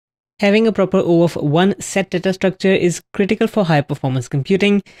Having a proper O of 1 set data structure is critical for high performance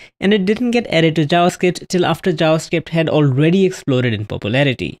computing, and it didn't get added to JavaScript till after JavaScript had already exploded in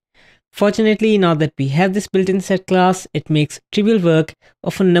popularity. Fortunately, now that we have this built-in set class, it makes trivial work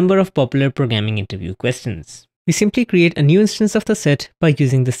of a number of popular programming interview questions. We simply create a new instance of the set by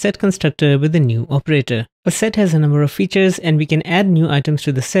using the set constructor with the new operator. A set has a number of features and we can add new items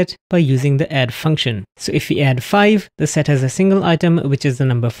to the set by using the add function. So if we add 5, the set has a single item which is the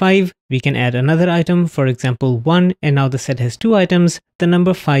number 5. We can add another item, for example 1, and now the set has 2 items, the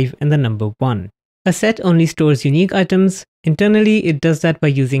number 5 and the number 1. A set only stores unique items. Internally, it does that by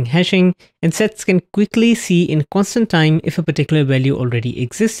using hashing, and sets can quickly see in constant time if a particular value already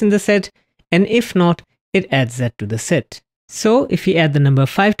exists in the set, and if not, it adds that to the set. So if we add the number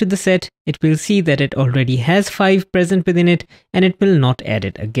 5 to the set, it will see that it already has 5 present within it, and it will not add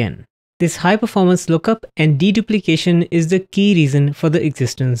it again. This high performance lookup and deduplication is the key reason for the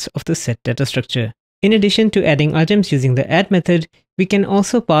existence of the set data structure. In addition to adding items using the add method, we can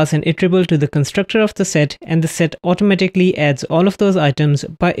also pass an iterable to the constructor of the set, and the set automatically adds all of those items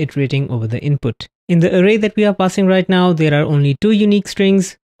by iterating over the input. In the array that we are passing right now, there are only 2 unique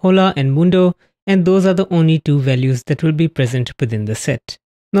strings, hola and mundo, and those are the only 2 values that will be present within the set.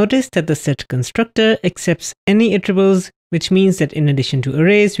 Notice that the set constructor accepts any iterables, which means that in addition to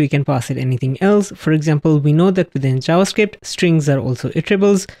arrays, we can pass it anything else. For example, we know that within JavaScript, strings are also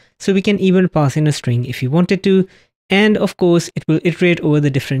iterables, so we can even pass in a string if we wanted to. And of course, it will iterate over the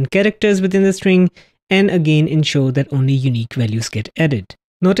different characters within the string and again ensure that only unique values get added.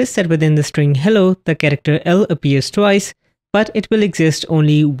 Notice that within the string hello, the character L appears twice, but it will exist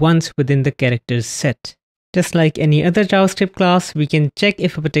only once within the characters set. Just like any other JavaScript class, we can check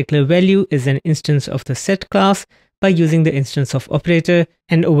if a particular value is an instance of the set class by using the instance of operator,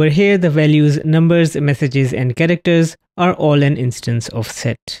 and over here the values, numbers, messages, and characters are all an instance of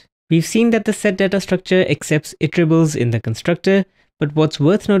set. We've seen that the set data structure accepts iterables in the constructor, but what's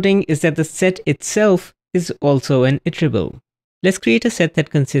worth noting is that the set itself is also an iterable. Let's create a set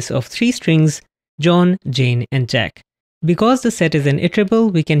that consists of 3 strings, John, Jane, and Jack. Because the set is an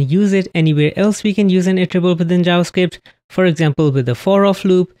iterable, we can use it anywhere else we can use an iterable within JavaScript. For example, with the for-of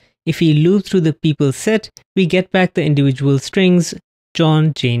loop, if we loop through the people set, we get back the individual strings,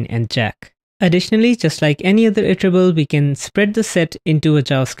 John, Jane, and Jack. Additionally, just like any other iterable, we can spread the set into a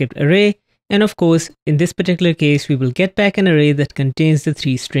JavaScript array. And of course, in this particular case, we will get back an array that contains the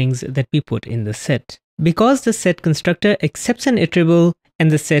 3 strings that we put in the set. Because the set constructor accepts an iterable and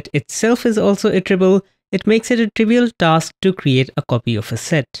the set itself is also iterable, it makes it a trivial task to create a copy of a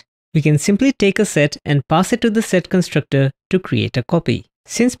set. We can simply take a set and pass it to the set constructor to create a copy.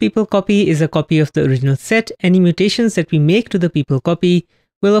 Since people copy is a copy of the original set, any mutations that we make to the people copy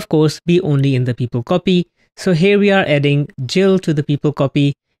will of course be only in the people copy. So here we are adding Jill to the people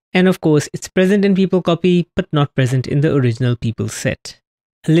copy, and of course it's present in people copy but not present in the original people set.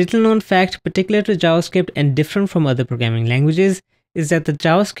 A little known fact particular to JavaScript and different from other programming languages is that the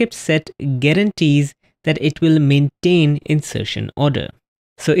JavaScript set guarantees that it will maintain insertion order.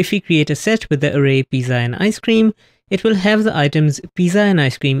 So if we create a set with the array pizza and ice cream, it will have the items pizza and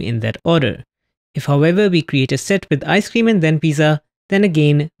ice cream in that order. If however we create a set with ice cream and then pizza, then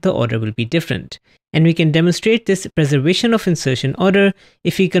again the order will be different. And we can demonstrate this preservation of insertion order.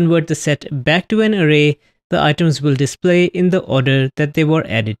 If we convert the set back to an array, the items will display in the order that they were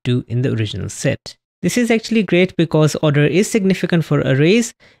added to in the original set. This is actually great because order is significant for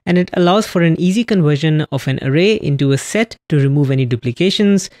arrays, and it allows for an easy conversion of an array into a set to remove any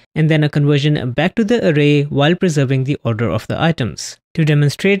duplications, and then a conversion back to the array while preserving the order of the items. To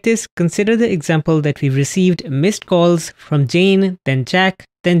demonstrate this, consider the example that we've received missed calls from Jane, then Jack,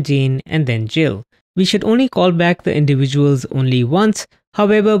 then Jane, and then Jill. We should only call back the individuals only once.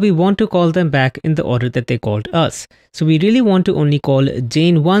 However, we want to call them back in the order that they called us. So we really want to only call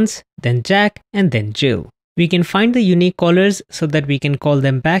Jane once, then Jack, and then Jill. We can find the unique callers so that we can call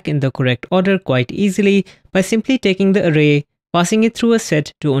them back in the correct order quite easily by simply taking the array, passing it through a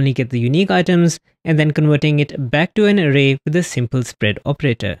set to only get the unique items, and then converting it back to an array with a simple spread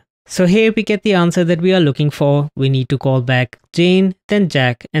operator. So here we get the answer that we are looking for. We need to call back Jane, then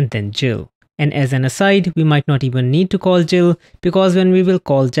Jack, and then Jill. And as an aside, we might not even need to call Jill, because when we will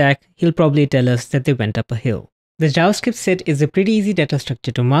call Jack, he'll probably tell us that they went up a hill. The JavaScript set is a pretty easy data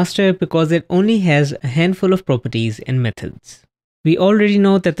structure to master because it only has a handful of properties and methods. We already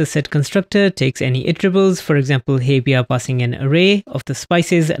know that the set constructor takes any iterables. For example, here we are passing an array of the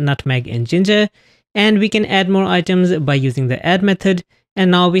spices nutmeg and ginger, and we can add more items by using the add method. And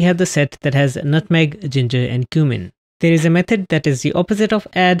now we have the set that has nutmeg, ginger, and cumin. There is a method that is the opposite of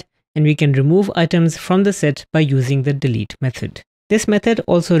add, and we can remove items from the set by using the delete method. This method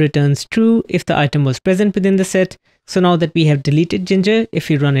also returns true if the item was present within the set. So now that we have deleted Ginger, if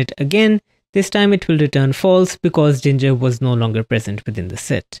we run it again, this time it will return false because Ginger was no longer present within the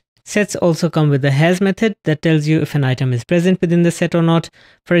set. Sets also come with the has method that tells you if an item is present within the set or not.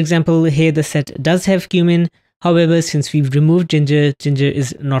 For example, here the set does have cumin. However, since we've removed Ginger, Ginger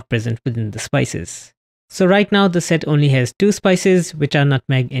is not present within the spices. So right now the set only has 2 spices, which are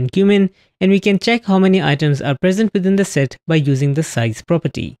nutmeg and cumin, and we can check how many items are present within the set by using the size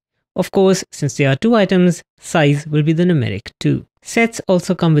property. Of course, since there are 2 items, size will be the numeric 2. Sets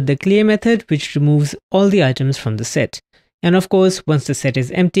also come with the clear method, which removes all the items from the set. And of course, once the set is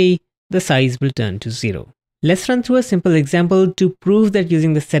empty, the size will turn to 0. Let's run through a simple example to prove that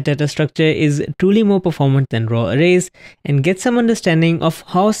using the set data structure is truly more performant than raw arrays and get some understanding of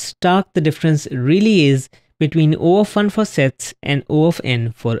how stark the difference really is between O of 1 for sets and O of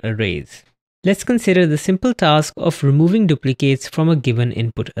n for arrays. Let's consider the simple task of removing duplicates from a given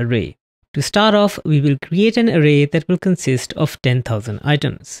input array. To start off, we will create an array that will consist of 10,000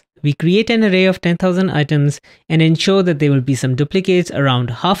 items. We create an array of 10,000 items and ensure that there will be some duplicates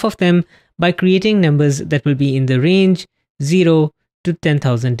around half of them by creating numbers that will be in the range 0 to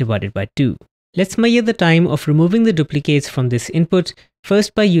 10,000 divided by 2. Let's measure the time of removing the duplicates from this input,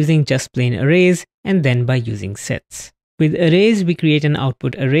 first by using just plain arrays and then by using sets. With arrays, we create an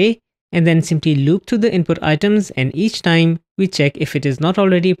output array and then simply loop through the input items, and each time we check if it is not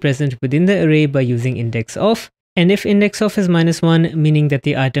already present within the array by using index of. And if index of is -1, meaning that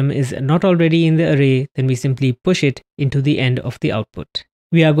the item is not already in the array, then we simply push it into the end of the output.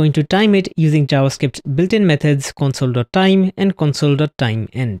 We are going to time it using JavaScript's built-in methods console.time and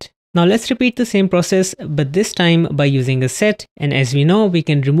console.timeEnd. Now let's repeat the same process, but this time by using a set, and as we know, we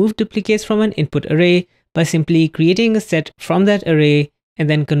can remove duplicates from an input array by simply creating a set from that array and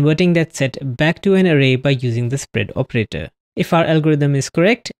then converting that set back to an array by using the spread operator. If our algorithm is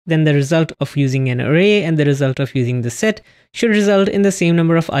correct, then the result of using an array and the result of using the set should result in the same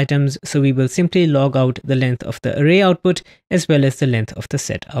number of items, so we will simply log out the length of the array output as well as the length of the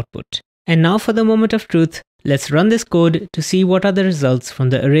set output. And now for the moment of truth, let's run this code to see what are the results from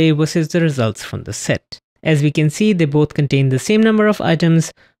the array versus the results from the set. As we can see, they both contain the same number of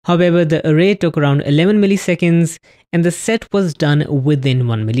items. However, the array took around 11 milliseconds and the set was done within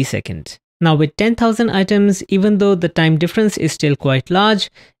 1 millisecond. Now with 10,000 items, even though the time difference is still quite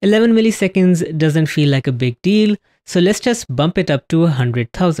large, 11 milliseconds doesn't feel like a big deal, so let's just bump it up to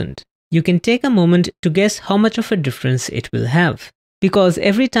 100,000. You can take a moment to guess how much of a difference it will have. Because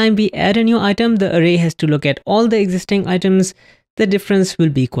every time we add a new item, the array has to look at all the existing items, the difference will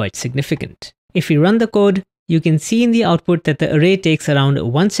be quite significant. If we run the code, you can see in the output that the array takes around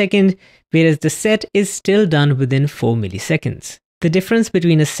 1 second, whereas the set is still done within 4 milliseconds. The difference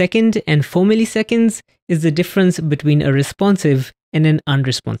between a second and 4 milliseconds is the difference between a responsive and an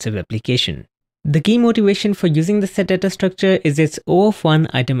unresponsive application. The key motivation for using the set data structure is its O of 1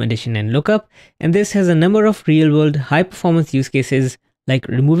 item addition and lookup, and this has a number of real-world high-performance use cases like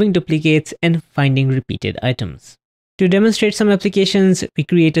removing duplicates and finding repeated items. To demonstrate some applications, we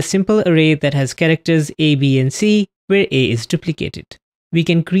create a simple array that has characters A, B, and C, where A is duplicated. We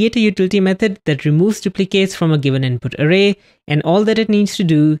can create a utility method that removes duplicates from a given input array, and all that it needs to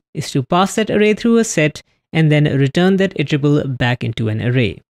do is to pass that array through a set and then return that iterable back into an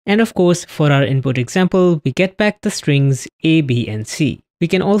array. And of course, for our input example, we get back the strings A, B, and C. We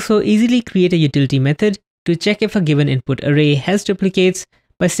can also easily create a utility method to check if a given input array has duplicates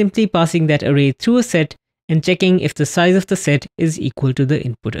by simply passing that array through a set and checking if the size of the set is equal to the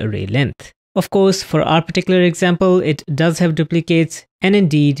input array length. Of course, for our particular example, it does have duplicates, and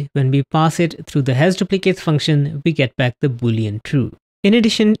indeed, when we pass it through the hasDuplicates function, we get back the boolean true. In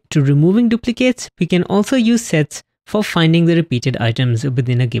addition to removing duplicates, we can also use sets for finding the repeated items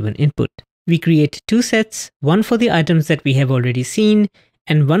within a given input. We create 2 sets, one for the items that we have already seen,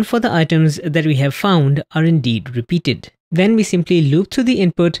 and one for the items that we have found are indeed repeated. Then we simply loop through the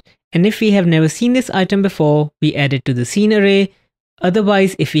input, and if we have never seen this item before, we add it to the seen array.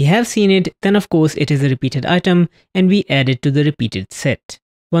 Otherwise, if we have seen it, then of course it is a repeated item and we add it to the repeated set.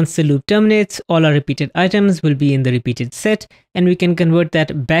 Once the loop terminates, all our repeated items will be in the repeated set, and we can convert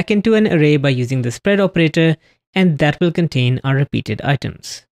that back into an array by using the spread operator, and that will contain our repeated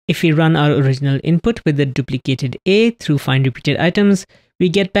items. If we run our original input with the duplicated A through find repeated items, we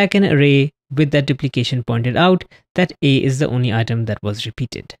get back an array with that duplication pointed out that A is the only item that was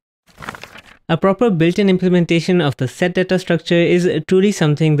repeated. A proper built-in implementation of the set data structure is truly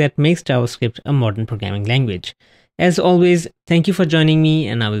something that makes JavaScript a modern programming language. As always, thank you for joining me,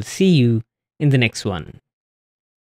 and I will see you in the next one.